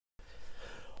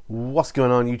What's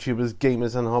going on, YouTubers,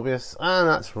 gamers and hobbyists? And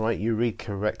that's right, you read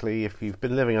correctly. If you've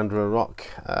been living under a rock,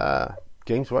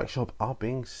 Games Workshop are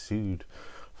being sued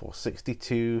for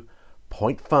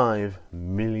 $62.5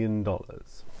 million.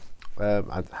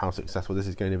 And how successful this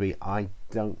is going to be, I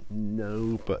don't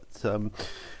know, but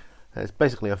it's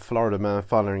basically a Florida man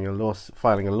filing a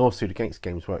lawsuit against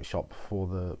Games Workshop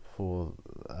for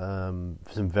some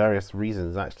various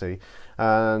reasons, actually.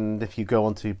 And if you go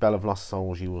onto Bell of Lost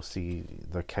Souls, you will see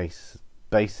the case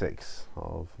basics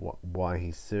of why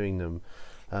he's suing them.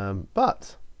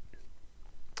 But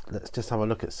let's just have a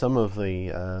look at some of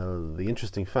the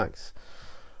interesting facts.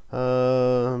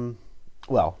 Well,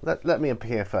 let me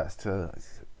appear first. It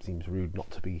seems rude not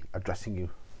to be addressing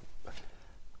you.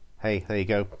 Hey, there you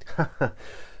go.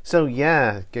 So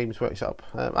yeah, Games Workshop.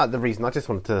 The reason I just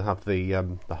wanted to have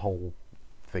the whole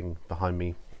thing behind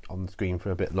me on the screen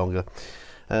for a bit longer.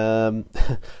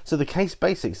 So the case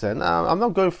basics then. I'm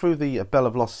not going through the Bell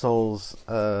of Lost Souls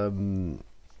that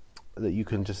you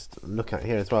can just look at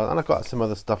here as well, and I've got some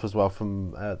other stuff as well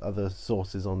from other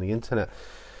sources on the internet.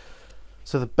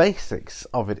 So the basics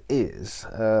of it is.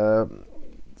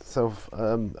 So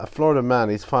a Florida man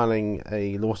is filing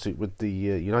a lawsuit with the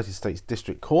United States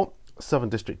District Court, Southern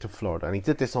District of Florida, and he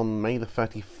did this on May the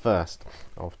 31st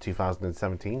of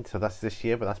 2017, so that's this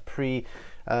year, but that's pre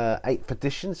 8th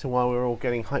edition, so while we're all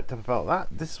getting hyped up about that,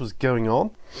 this was going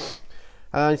on.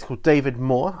 He's called David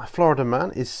Moore. A Florida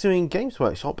man is suing Games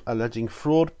Workshop, alleging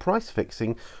fraud, price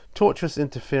fixing, tortious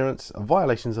interference,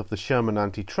 violations of the Sherman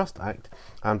Antitrust Act,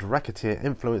 and racketeer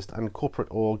influenced and corporate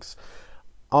orgs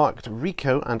arced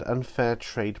RICO and unfair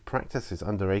trade practices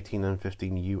under 18 and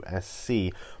 15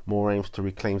 USC. Moore aims to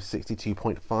reclaim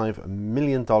 $62.5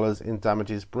 million in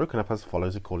damages, broken up as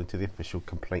follows according to the official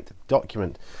complaint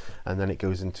document. And then it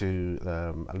goes into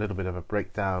a little bit of a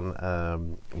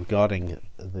breakdown regarding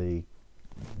the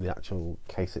actual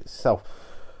case itself.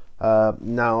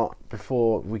 Now,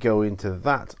 before we go into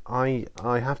that, I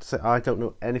have to say I don't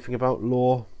know anything about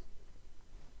law.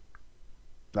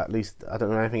 At least I don't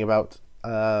know anything about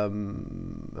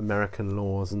American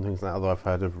laws and things like that, although I've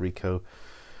heard of RICO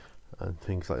and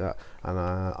things like that, and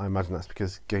I imagine that's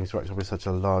because Games Workshop is such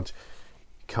a large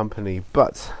company.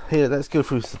 But here, let's go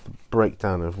through the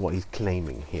breakdown of what he's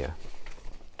claiming here.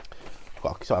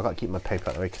 So I've got to keep my paper out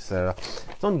of the way because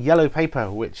it's on yellow paper,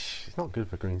 which is not good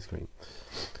for green screen.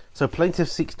 So plaintiff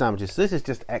seeks damages. So this is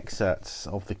just excerpts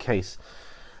of the case.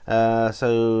 One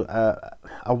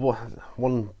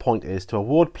point is to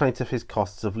award plaintiff his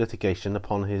costs of litigation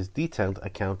upon his detailed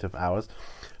account of hours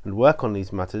and work on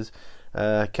these matters,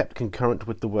 kept concurrent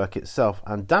with the work itself,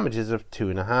 and damages of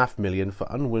 $2.5 million for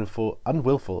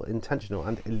unwillful, intentional,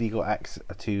 and illegal acts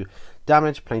to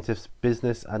damage plaintiff's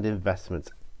business and investments,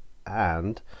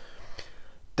 and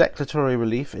declaratory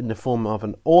relief in the form of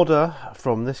an order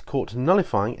from this court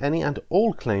nullifying any and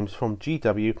all claims from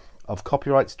GW of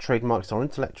copyrights, trademarks, or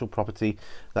intellectual property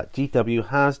that GW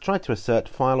has tried to assert,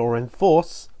 file, or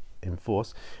enforce in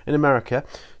America,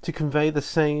 to convey the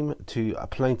same to a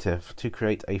plaintiff, to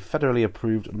create a federally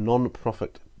approved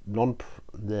non-profit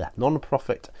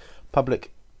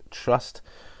public trust,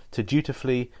 to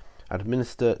dutifully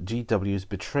administer GW's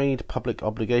betrayed public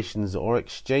obligations or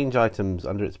exchange items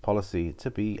under its policy to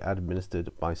be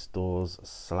administered by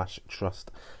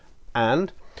stores/trust,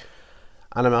 and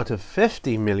an amount of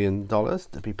 $50 million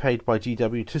to be paid by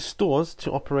GW to stores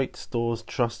to operate stores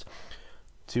trust,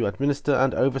 to administer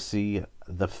and oversee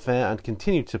the fair and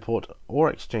continued support or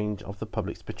exchange of the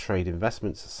public's betrayed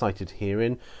investments cited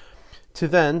herein, to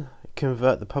then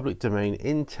convert the public domain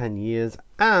in 10 years,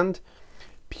 and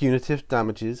punitive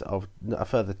damages of a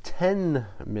further $10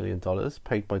 million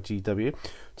paid by GW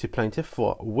to plaintiff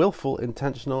for willful,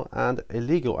 intentional, and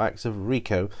illegal acts of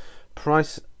RICO,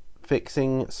 price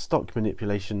fixing, stock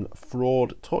manipulation,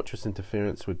 fraud, tortious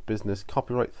interference with business,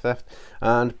 copyright theft,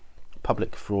 and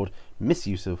public fraud,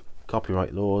 misuse of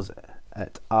copyright laws,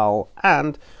 et al.,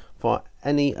 and for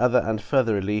any other and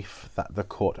further relief that the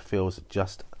court feels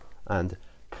just and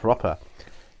proper.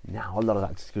 Now, a lot of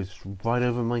that just goes right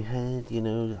over my head, you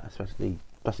know, especially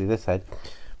this head,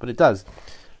 but it does.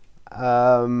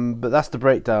 But that's the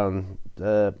breakdown.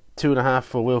 2.5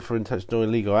 for willful, intentional,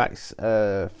 illegal acts.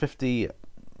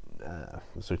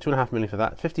 2.5 million for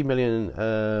that. 50 million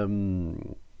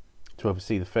to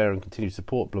oversee the fair and continued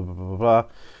support, blah blah blah blah blah,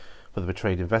 for the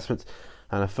betrayed investments,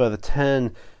 and a further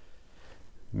 10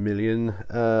 million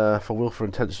for willful,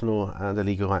 intentional, and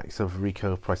illegal acts of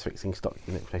RICO, price fixing, stock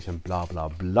manipulation, blah blah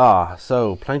blah.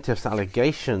 So plaintiff's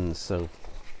allegations. So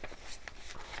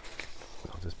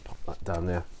I'll just pop that down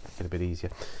there, make it a bit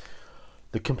easier.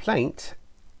 The complaint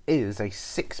is a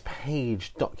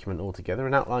 6-page document altogether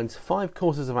and outlines 5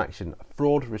 courses of action: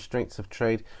 fraud, restraints of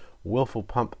trade, willful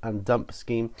pump and dump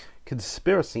scheme,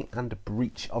 conspiracy and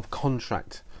breach of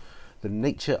contract. The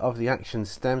nature of the action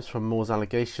stems from Moore's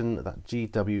allegation that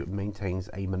GW maintains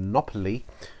a monopoly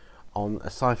on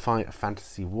sci-fi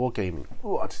fantasy wargaming.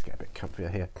 Oh, I'll just get a bit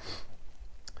comfier here.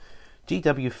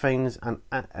 GW feigns an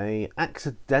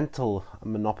accidental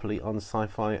monopoly on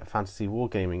sci-fi fantasy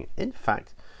wargaming. In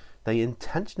fact, they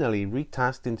intentionally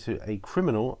retasked into a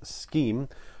criminal scheme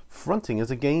fronting as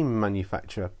a game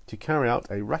manufacturer to carry out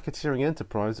a racketeering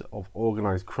enterprise of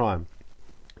organised crime.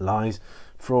 Lies,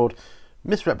 fraud,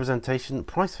 misrepresentation,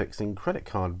 price fixing, credit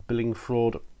card billing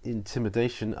fraud,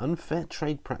 intimidation, unfair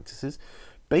trade practices,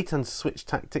 bait and switch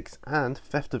tactics, and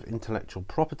theft of intellectual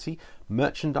property,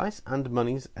 merchandise and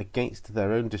monies against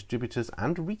their own distributors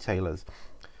and retailers.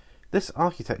 This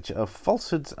architecture of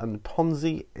falsehoods and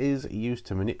Ponzi is used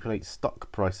to manipulate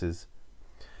stock prices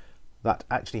that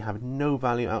actually have no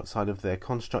value outside of their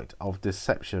construct of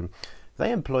deception.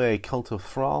 They employ a cult of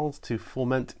thralls to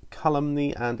foment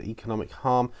calumny and economic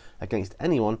harm against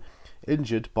anyone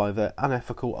injured by their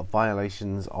unethical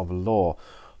violations of law.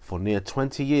 For near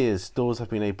 20 years, stores have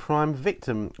been a prime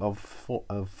victim of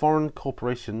foreign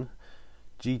corporation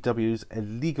GW's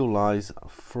illegal lies,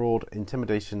 fraud,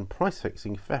 intimidation, price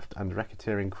fixing, theft and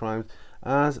racketeering crimes,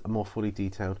 as more fully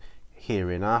detailed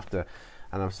hereinafter.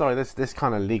 And I'm sorry, this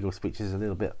kind of legal speech is a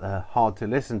little bit hard to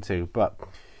listen to, but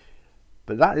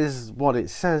that is what it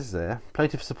says there.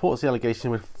 Plaintiff supports the allegation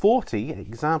with 40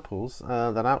 examples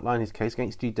that outline his case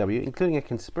against GW, including a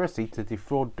conspiracy to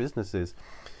defraud businesses.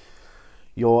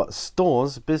 Your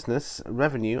store's business,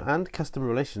 revenue and customer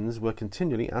relations were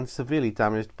continually and severely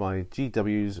damaged by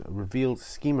GW's revealed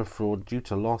scheme of fraud due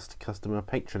to lost customer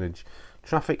patronage,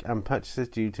 traffic and purchases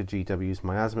due to GW's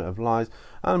miasma of lies,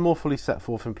 and more fully set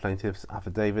forth in plaintiff's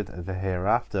affidavit the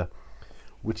hereafter,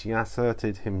 which he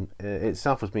asserted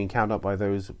itself was being carried out by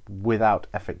those without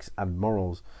ethics and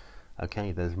morals.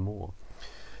 Okay, there's more.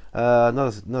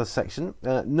 Another section.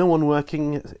 No one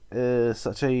working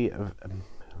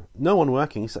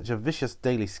such a vicious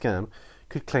daily scam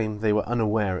could claim they were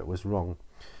unaware it was wrong.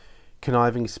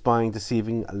 Conniving, spying,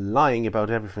 deceiving, lying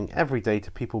about everything every day to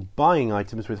people buying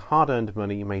items with hard-earned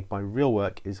money made by real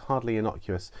work is hardly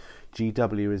innocuous.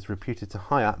 GW is reputed to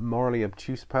hire morally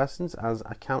obtuse persons as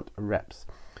account reps.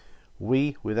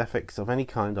 We, with ethics of any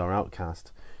kind, are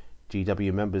outcast.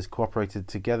 GW members cooperated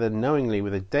together knowingly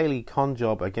with a daily con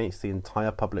job against the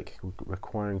entire public,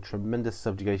 requiring tremendous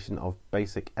subjugation of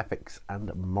basic ethics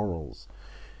and morals.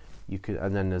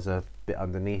 And then there's a bit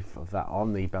underneath of that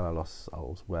on the Belarus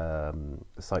where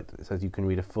the site that says you can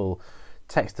read a full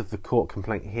text of the court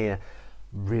complaint here.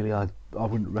 Really, I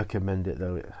wouldn't recommend it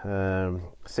though.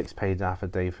 6-page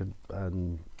affidavit,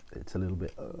 and it's a little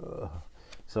bit.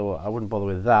 So I wouldn't bother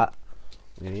with that.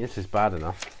 I mean, this is bad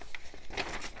enough.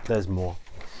 There's more.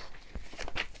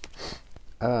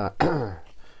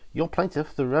 Your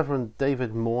plaintiff, the Reverend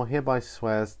David Moore, hereby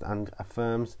swears and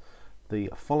affirms the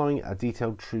following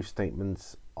detailed true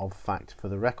statements of fact for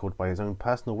the record by his own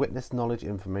personal witness, knowledge,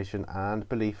 information and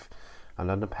belief,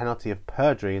 and under penalty of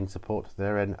perjury in support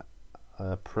therein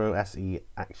pro se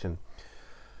action.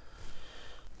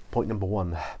 Point number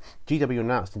 1. GW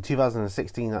announced in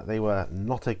 2016 that they were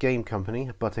not a game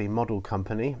company but a model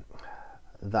company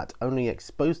that only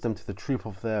exposed them to the truth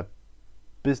of their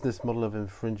business model of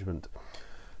infringement.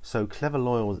 So clever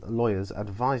lawyers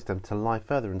advised them to lie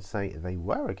further and say they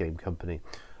were a game company.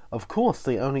 Of course,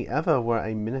 they only ever were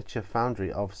a miniature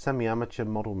foundry of semi-amateur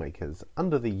model makers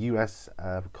under the US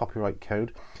copyright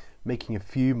code, making a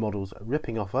few models,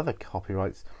 ripping off other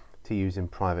copyrights to use in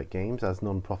private games as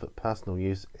non-profit personal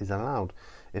use is allowed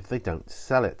if they don't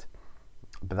sell it.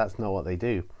 But that's not what they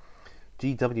do.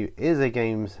 GW is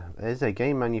a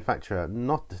game manufacturer,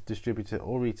 not distributor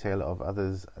or retailer of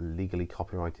others' legally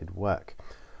copyrighted work.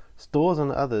 Stores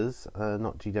and others,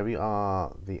 not GW,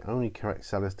 are the only correct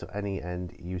sellers to any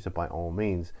end user by all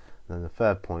means. And then the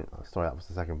third point, sorry, that was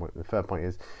the second point. The third point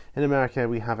is, in America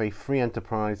we have a free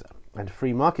enterprise and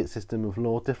free market system of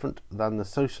law different than the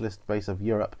socialist base of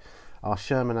Europe. Our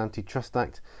Sherman Antitrust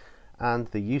Act and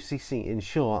the UCC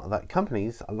ensure that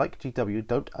companies like GW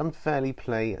don't unfairly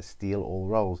steal all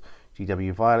roles.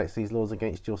 GW violates these laws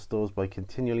against your stores by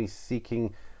continually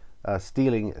stealing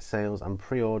sales and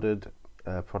pre-ordered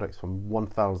products from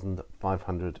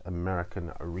 1,500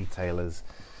 American retailers.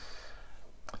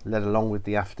 Led along with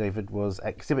the affidavit was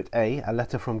Exhibit A, a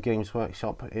letter from Games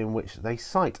Workshop in which they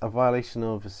cite a violation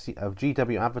of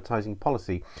GW advertising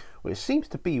policy, which seems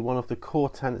to be one of the core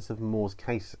tenets of Moore's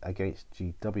case against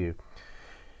GW.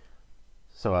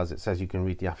 So as it says, you can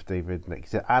read the affidavit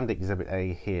and Exhibit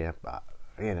A here, but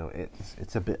you know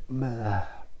it's a bit meh.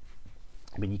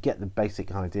 I mean, you get the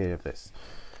basic idea of this.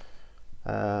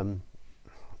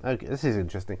 Okay, this is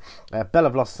interesting. Bell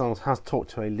of Lost Souls has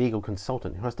talked to a legal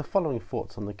consultant who has the following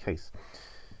thoughts on the case.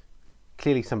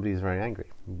 Clearly somebody is very angry.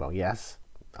 Well, yes,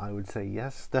 I would say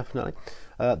yes, definitely.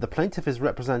 The plaintiff is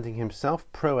representing himself,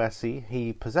 pro SE.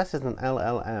 He possesses an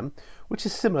LLM, which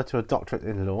is similar to a doctorate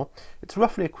in law. It's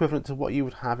roughly equivalent to what you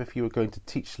would have if you were going to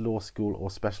teach law school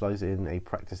or specialise in a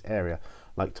practice area,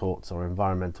 like torts or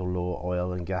environmental law,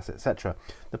 oil and gas, etc.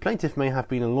 The plaintiff may have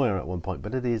been a lawyer at one point,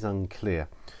 but it is unclear.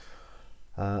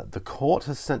 The court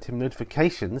has sent him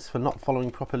notifications for not following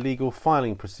proper legal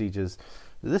filing procedures.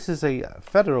 This is a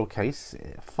federal case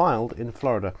filed in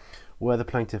Florida, where the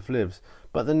plaintiff lives,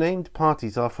 but the named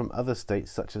parties are from other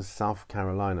states such as South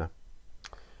Carolina.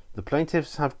 The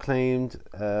plaintiffs have claimed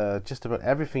just about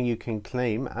everything you can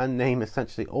claim and name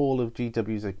essentially all of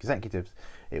GW's executives.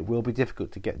 It will be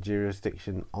difficult to get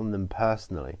jurisdiction on them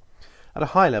personally. At a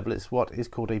high level, it's what is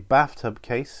called a bathtub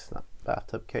case.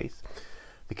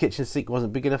 The kitchen sink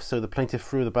wasn't big enough, so the plaintiff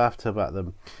threw the bathtub at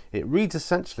them. It reads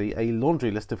essentially a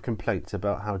laundry list of complaints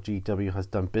about how GW has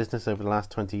done business over the last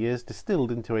 20 years,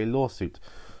 distilled into a lawsuit.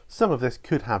 Some of this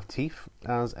could have teeth,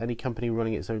 as any company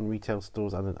running its own retail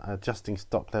stores and adjusting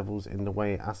stock levels in the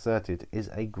way asserted is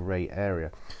a grey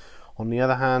area. On the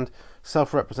other hand,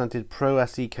 self-represented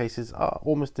pro-SE cases are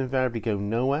almost invariably go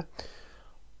nowhere.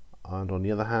 And on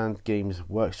the other hand, Games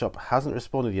Workshop hasn't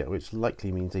responded yet, which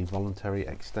likely means a voluntary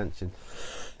extension.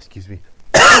 Excuse me.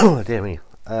 Oh, dear me.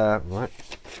 Right.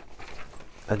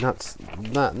 And that's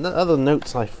that. Other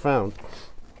notes I found.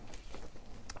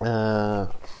 It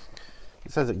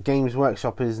says that Games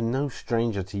Workshop is no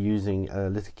stranger to using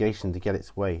litigation to get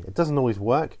its way. It doesn't always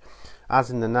work,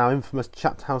 as in the now infamous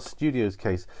Chapped House Studios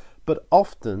case, but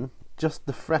often just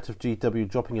the threat of GW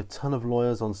dropping a ton of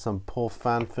lawyers on some poor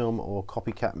fan film or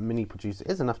copycat mini producer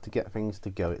is enough to get things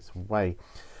to go its way.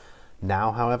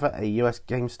 Now, however, a US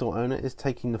game store owner is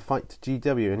taking the fight to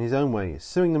GW in his own way,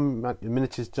 suing the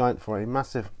miniatures giant for a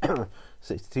massive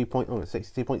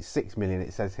 62.6 million,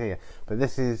 it says here. But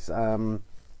this is, you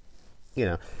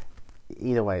know,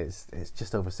 either way, it's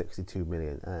just over 62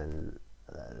 million, and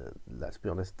let's be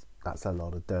honest, that's a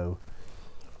lot of dough.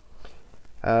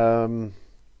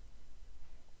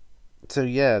 So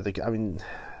yeah, the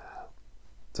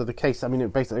case,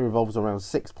 it basically revolves around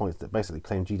 6 points that basically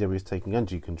claim GW is taking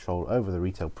undue control over the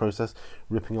retail process,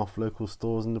 ripping off local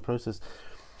stores in the process.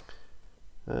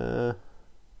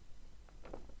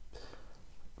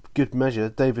 Good measure,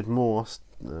 David Morse,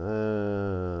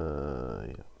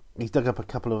 he's dug up a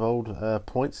couple of old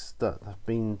points that have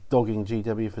been dogging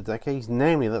GW for decades,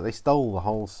 namely that they stole the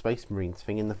whole Space Marines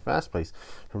thing in the first place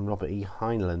from Robert E.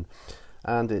 Heinlein.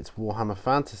 And its Warhammer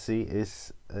Fantasy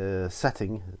is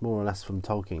setting more or less from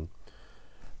Tolkien.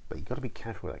 But you've got to be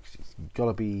careful, actually. You've got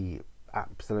to be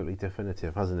absolutely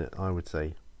definitive, hasn't it, I would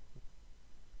say.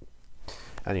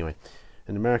 Anyway,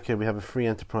 in America we have a free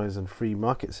enterprise and free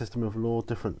market system of law,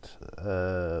 different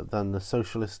than the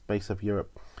socialist base of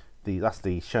Europe. That's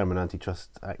the Sherman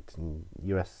Antitrust Act in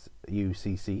US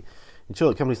UCC. Ensure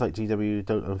that companies like GW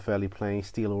don't unfairly play,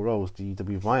 steal or roles.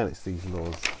 GW violates these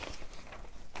laws.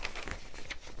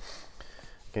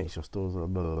 Against your stores, blah,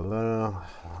 blah, blah, blah.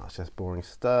 That's just boring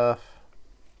stuff.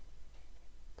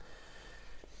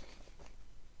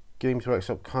 Games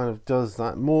Workshop kind of does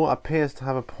that. Moore appears to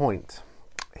have a point.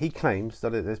 He claims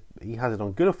that he has it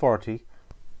on good authority,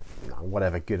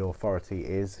 whatever good authority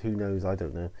is, who knows, I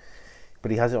don't know.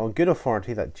 But he has it on good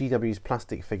authority that GW's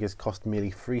plastic figures cost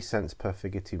merely 3 cents per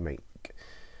figure to make,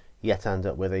 yet end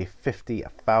up with a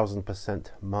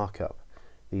 50,000% markup.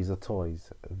 These are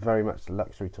toys, very much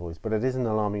luxury toys, but it is an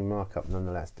alarming markup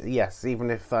nonetheless. Yes,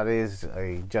 even if that is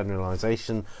a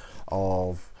generalisation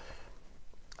of,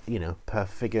 per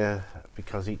figure,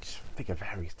 because each figure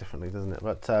varies differently, doesn't it?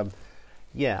 But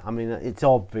yeah, it's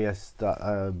obvious that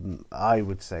I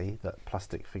would say that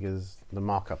plastic figures, the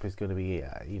markup is going to be,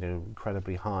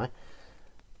 incredibly high.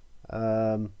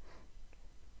 It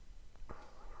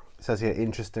says here,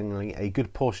 interestingly, a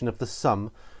good portion of the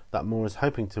sum that Moore is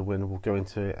hoping to win will go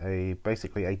into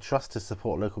basically a trust to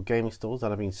support local gaming stores that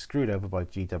have been screwed over by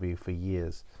GW for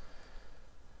years.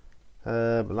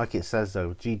 But like it says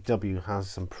though, GW has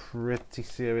some pretty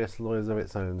serious lawyers of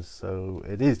its own, so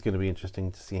it is going to be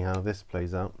interesting to see how this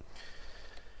plays out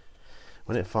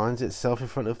when it finds itself in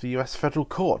front of the US Federal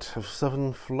Court of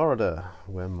Southern Florida,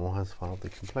 where Moore has filed the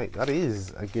complaint. That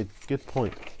is a good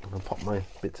point. I'll pop my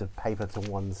bits of paper to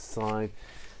one side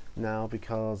now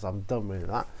because I'm done with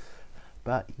that.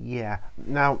 But yeah,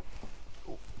 now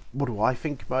what do I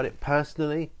think about it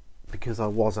personally? Because I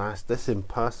was asked this in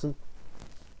person.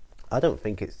 I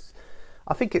think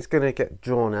it's going to get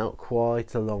drawn out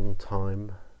quite a long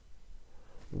time.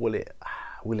 Will it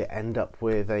end up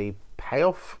with a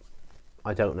payoff?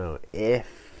 I don't know. If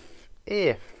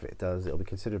it does, it'll be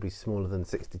considerably smaller than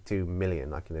 62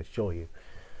 million, I can assure you.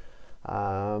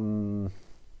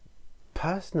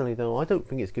 Personally, though, I don't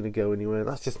think it's going to go anywhere.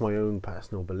 That's just my own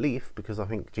personal belief, because I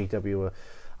think GW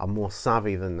are more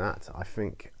savvy than that. I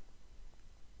think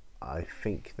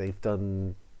they've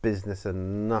done business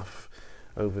enough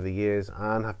over the years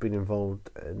and have been involved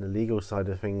in the legal side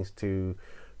of things to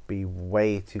be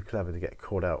way too clever to get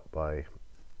caught out by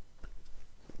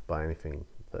anything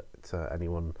that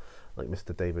anyone like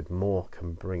Mr. David Moore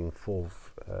can bring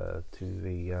forth to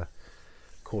the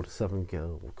Court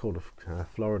of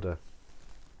Florida.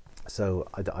 So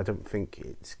I don't think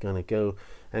it's going to go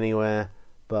anywhere,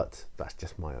 but that's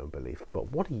just my own belief.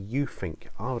 But what do you think?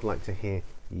 I would like to hear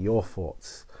your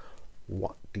thoughts.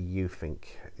 What do you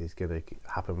think is going to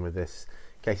happen with this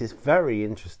case? It's very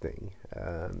interesting.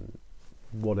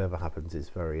 Whatever happens is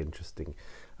very interesting,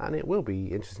 and it will be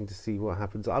interesting to see what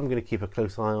happens. I'm going to keep a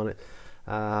close eye on it,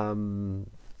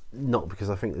 not because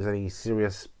I think there's any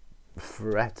serious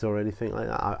threat or anything like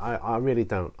that. I really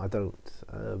don't. I don't.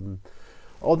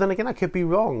 Or then again, I could be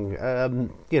wrong.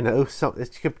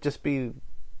 It could just be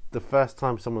the first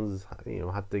time someone's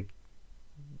had the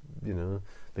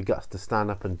guts to stand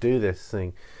up and do this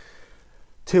thing.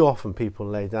 Too often people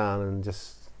lay down and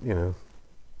just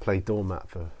play doormat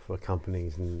for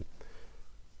companies and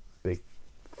big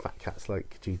fat cats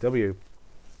like GW.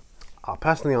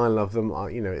 Personally, I love them.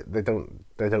 They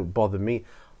don't bother me.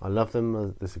 I love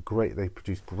them. They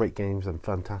produce great games and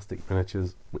fantastic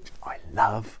miniatures, which I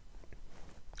love.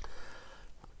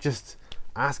 Just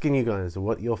asking you guys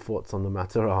what your thoughts on the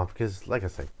matter are, because, like I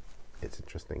say, it's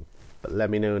interesting. But let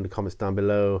me know in the comments down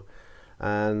below.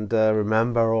 And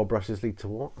remember, all brushes lead to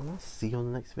what? And I'll see you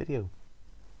on the next video.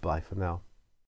 Bye for now.